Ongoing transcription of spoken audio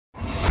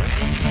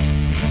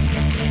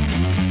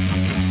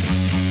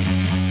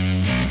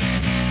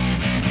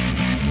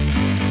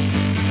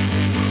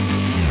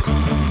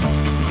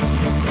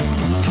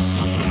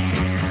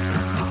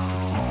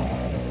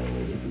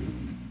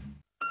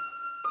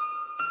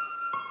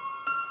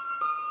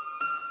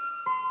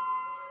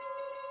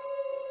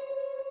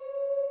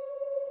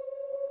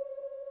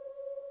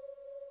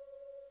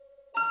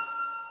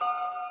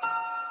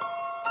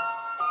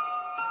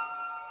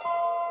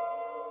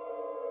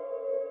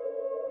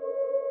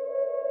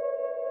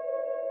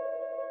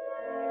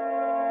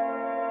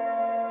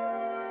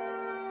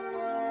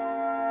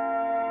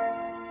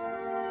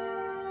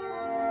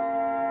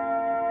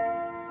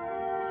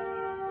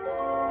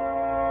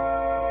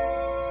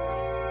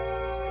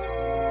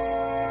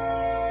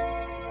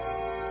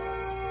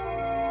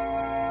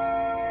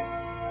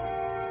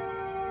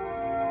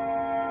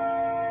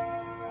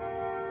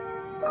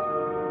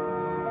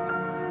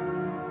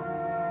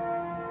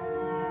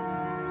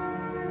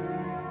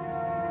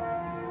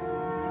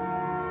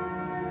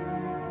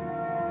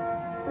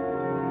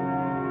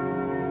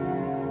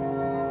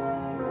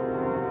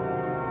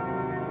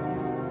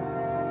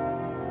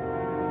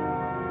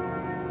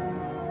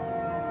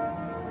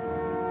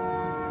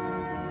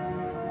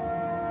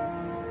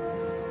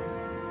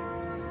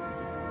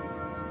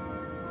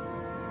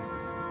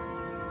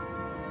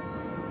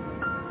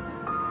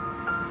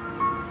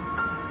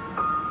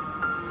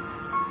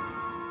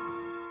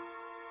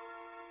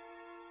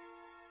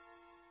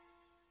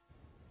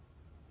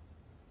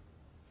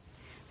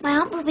My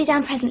aunt will be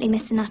down presently,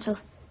 Mr. Nuttall.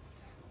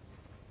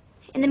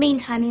 In the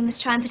meantime, you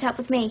must try and put up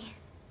with me.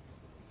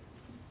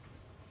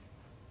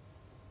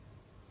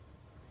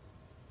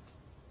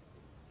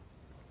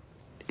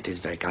 It is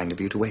very kind of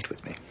you to wait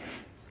with me.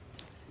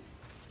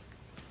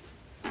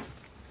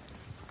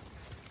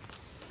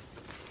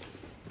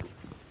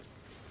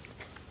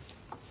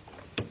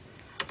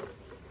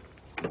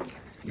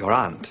 Your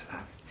aunt,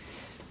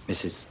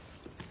 Mrs.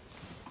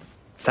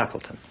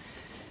 Sappleton.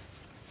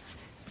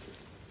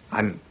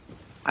 I'm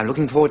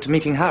looking forward to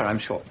meeting her, I'm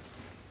sure.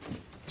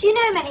 Do you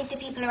know many of the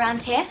people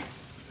around here?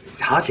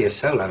 Hardly a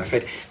soul, I'm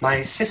afraid.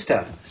 My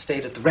sister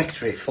stayed at the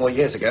rectory 4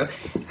 years ago,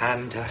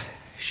 and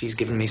she's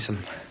given me some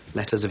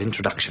letters of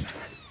introduction.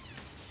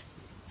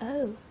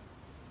 Oh.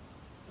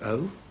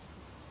 Oh?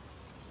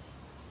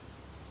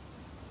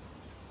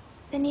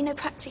 Then you know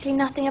practically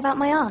nothing about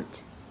my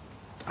aunt?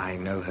 I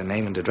know her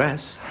name and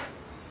address.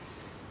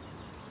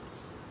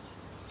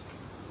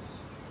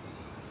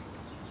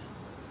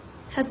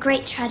 Her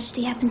great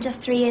tragedy happened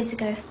just 3 years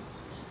ago.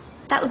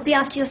 That would be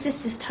after your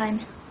sister's time.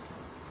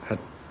 A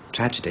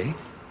tragedy?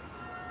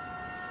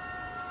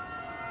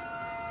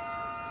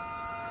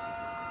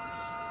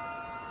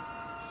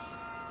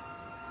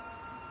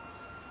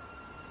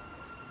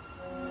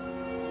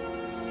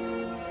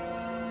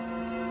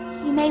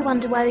 You may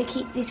wonder why we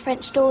keep these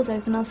French doors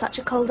open on such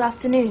a cold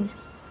afternoon.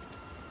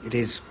 It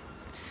is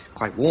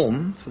quite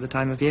warm for the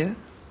time of year.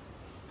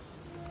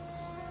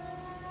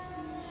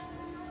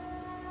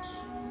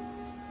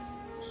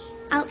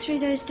 Out through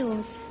those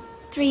doors,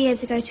 3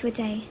 years ago to a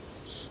day,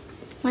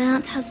 my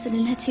aunt's husband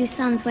and her 2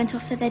 sons went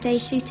off for their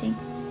day's shooting.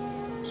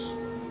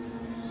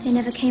 They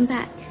never came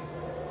back.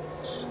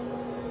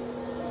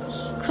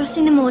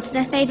 Crossing the moor to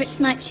their favourite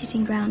snipe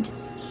shooting ground,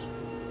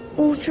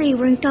 all 3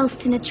 were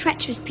engulfed in a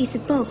treacherous piece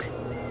of bog.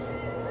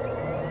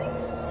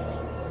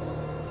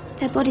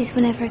 Their bodies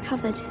were never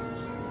recovered.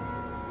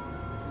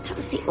 That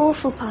was the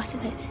awful part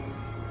of it.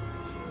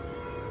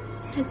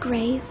 No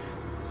grave,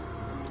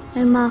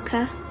 no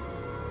marker.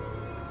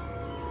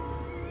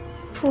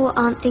 Poor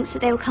aunt thinks that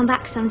they will come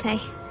back someday,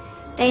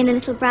 they and the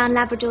little brown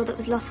Labrador that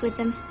was lost with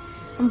them,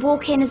 and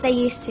walk in as they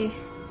used to.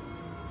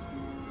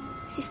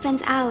 She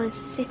spends hours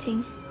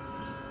sitting,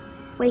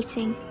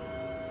 waiting,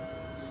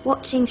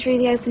 watching through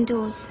the open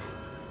doors.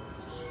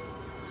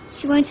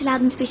 She won't allow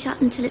them to be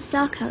shut until it's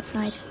dark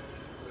outside.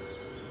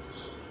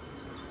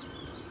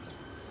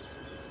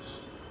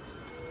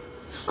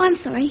 Oh, I'm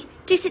sorry.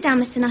 Do sit down,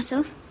 Mr.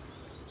 Nuttall.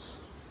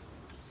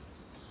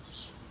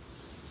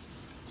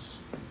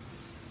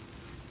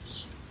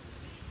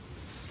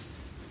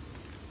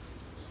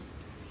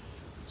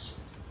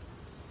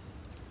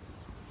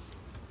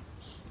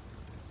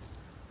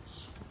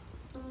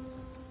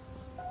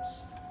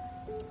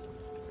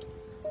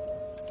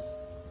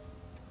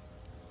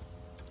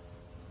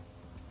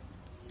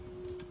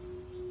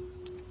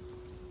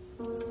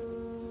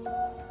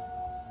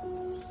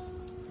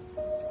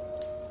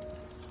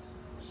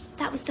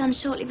 That was done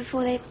shortly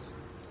before they...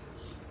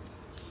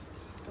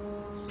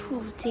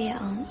 Poor dear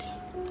aunt.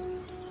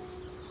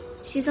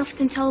 She's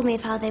often told me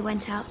of how they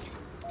went out.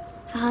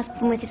 Her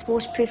husband with his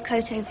waterproof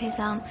coat over his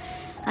arm,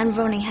 and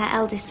Ronnie, her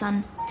eldest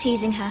son,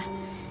 teasing her.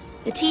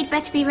 The tea'd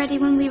better be ready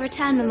when we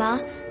return,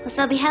 Mamma, else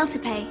there'll be hell to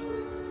pay.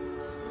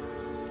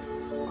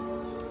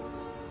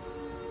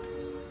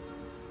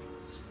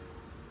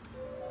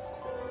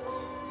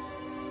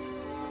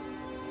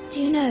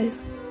 Do you know?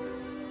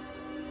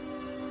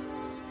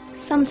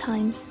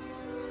 Sometimes,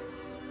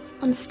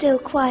 on still,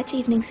 quiet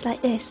evenings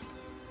like this,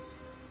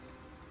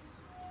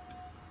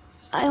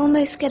 I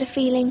almost get a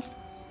feeling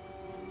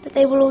that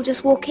they will all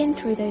just walk in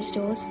through those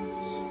doors.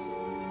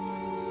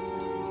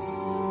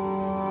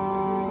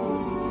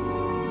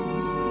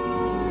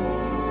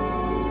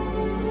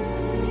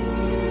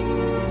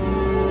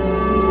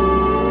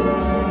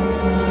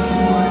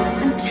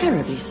 I'm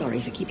terribly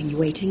sorry for keeping you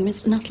waiting,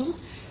 Mr. Nuttall.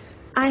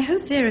 I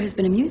hope Vera has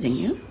been amusing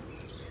you.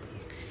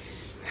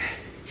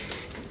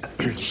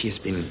 She has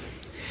been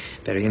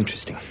very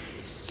interesting.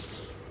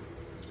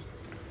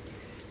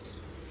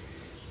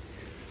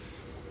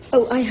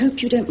 Oh, I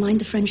hope you don't mind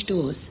the French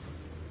doors.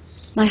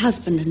 My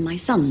husband and my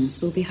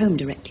sons will be home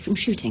directly from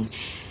shooting,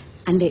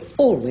 and they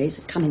always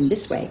come in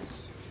this way.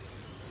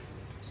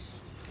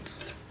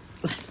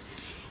 Well,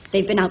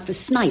 they've been out for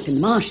snipe in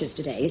the marshes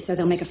today, so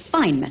they'll make a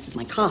fine mess of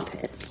my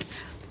carpets.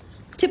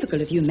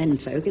 Typical of you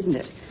menfolk, isn't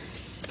it?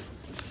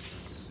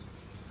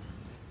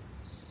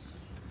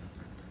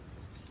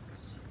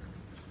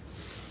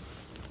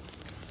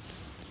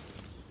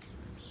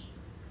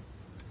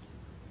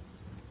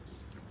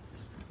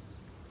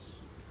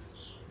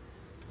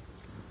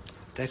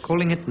 They're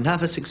calling it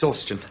nervous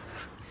exhaustion.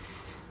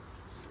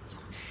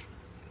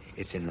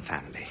 It's in the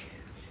family.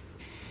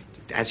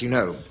 As you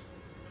know,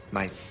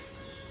 my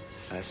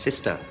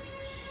sister...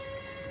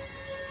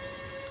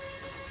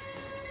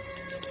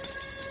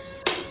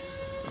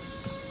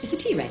 Is the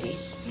tea ready?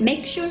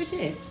 Make sure it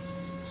is.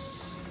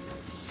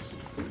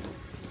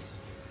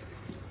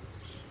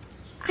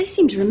 I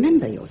seem to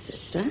remember your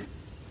sister.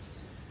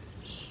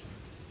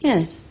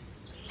 Yes.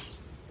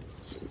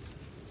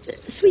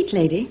 Sweet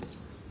lady.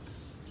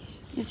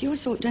 Yes, your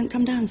sort don't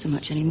come down so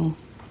much anymore.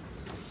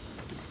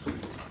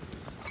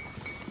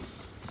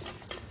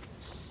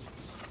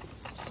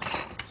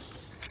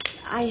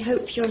 I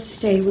hope your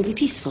stay will be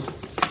peaceful.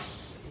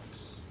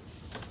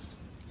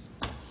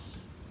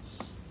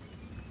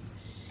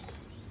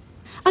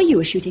 Are you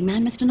a shooting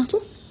man, Mr.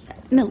 Nuttall?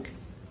 Milk?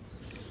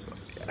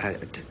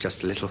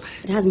 Just a little.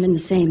 It hasn't been the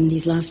same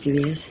these last few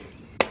years.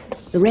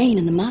 The rain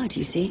and the mud,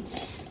 you see.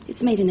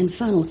 It's made an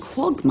infernal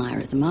quagmire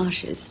of the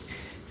marshes.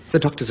 The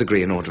doctors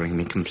agree in ordering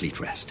me complete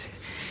rest.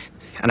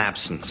 An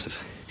absence of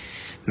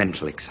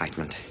mental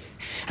excitement.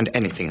 And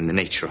anything in the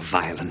nature of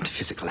violent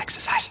physical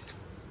exercise.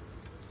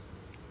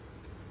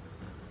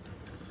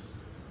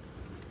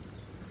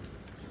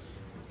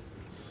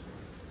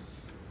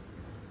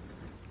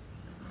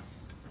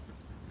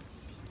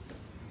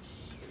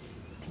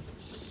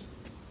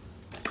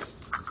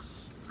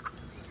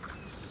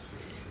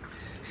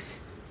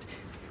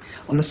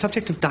 On the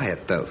subject of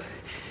diet, though,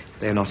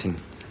 they are not in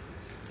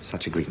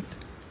such agreement.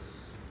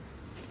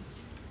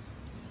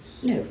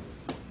 No.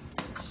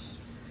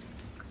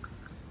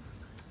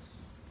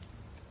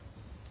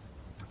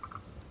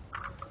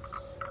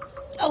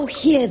 Oh,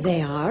 here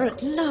they are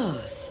at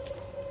last.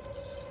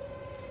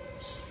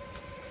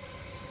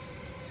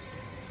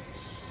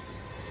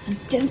 And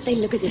don't they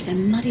look as if they're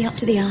muddy up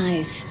to the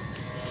eyes?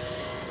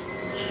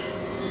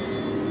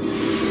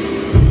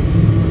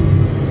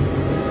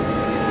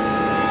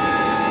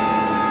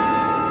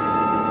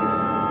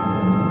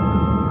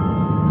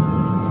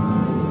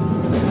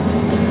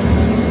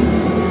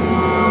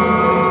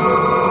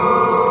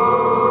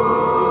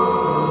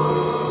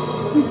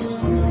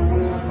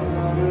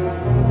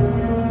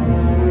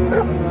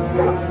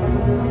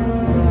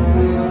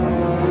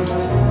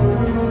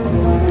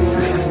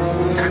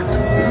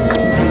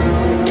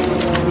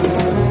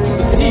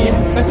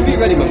 Better be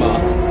ready, Mama.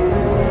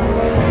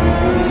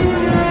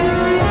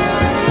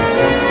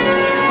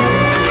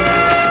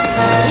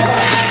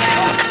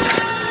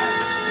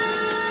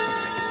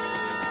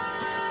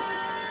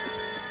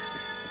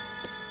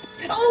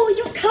 Oh,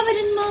 you're covered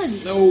in mud.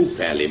 Oh,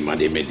 fairly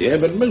muddy, my dear,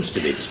 but most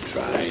of it's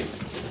dry.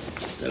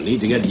 They'll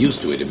need to get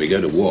used to it if we go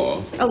to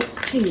war. Oh,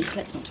 please,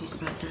 let's not talk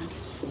about that.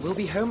 We'll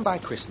be home by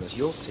Christmas,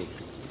 you'll see.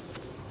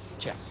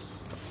 Check.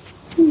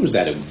 Who was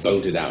that who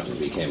bolted out as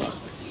we came up?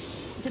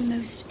 The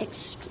most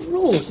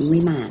extraordinary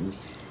man,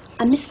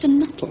 a Mr.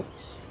 Nuttall.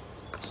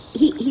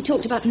 He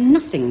talked about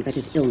nothing but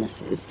his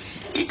illnesses,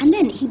 and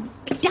then he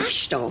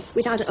dashed off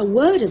without a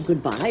word of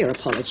goodbye or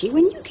apology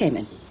when you came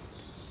in.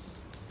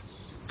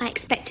 I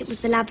expect it was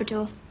the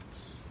Labrador.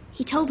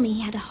 He told me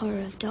he had a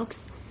horror of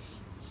dogs.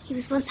 He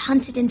was once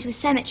hunted into a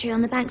cemetery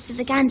on the banks of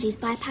the Ganges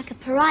by a pack of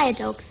pariah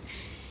dogs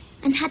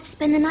and had to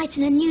spend the night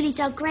in a newly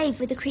dug grave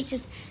with the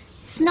creatures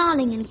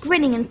snarling and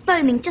grinning and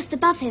foaming just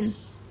above him.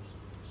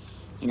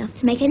 Enough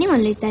to make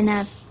anyone lose their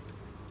nerve,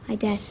 I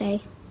dare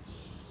say.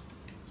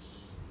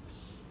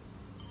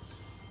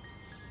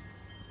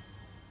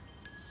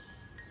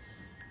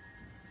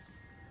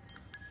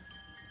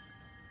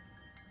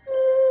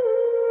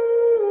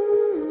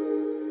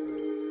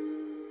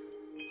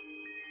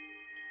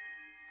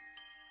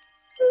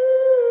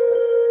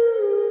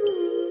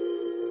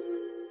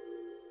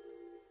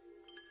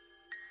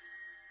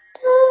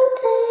 Don't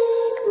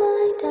take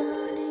my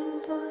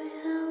darling boy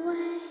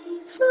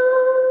away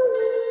from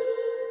me.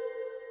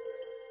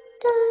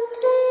 Don't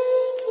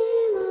take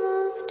him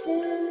off to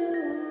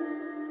war.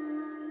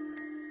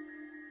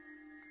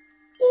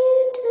 You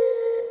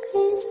took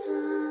his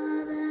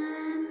father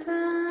and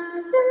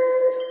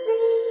brothers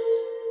free.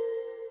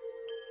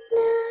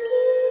 Now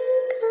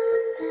you've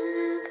come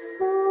back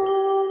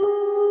for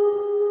more.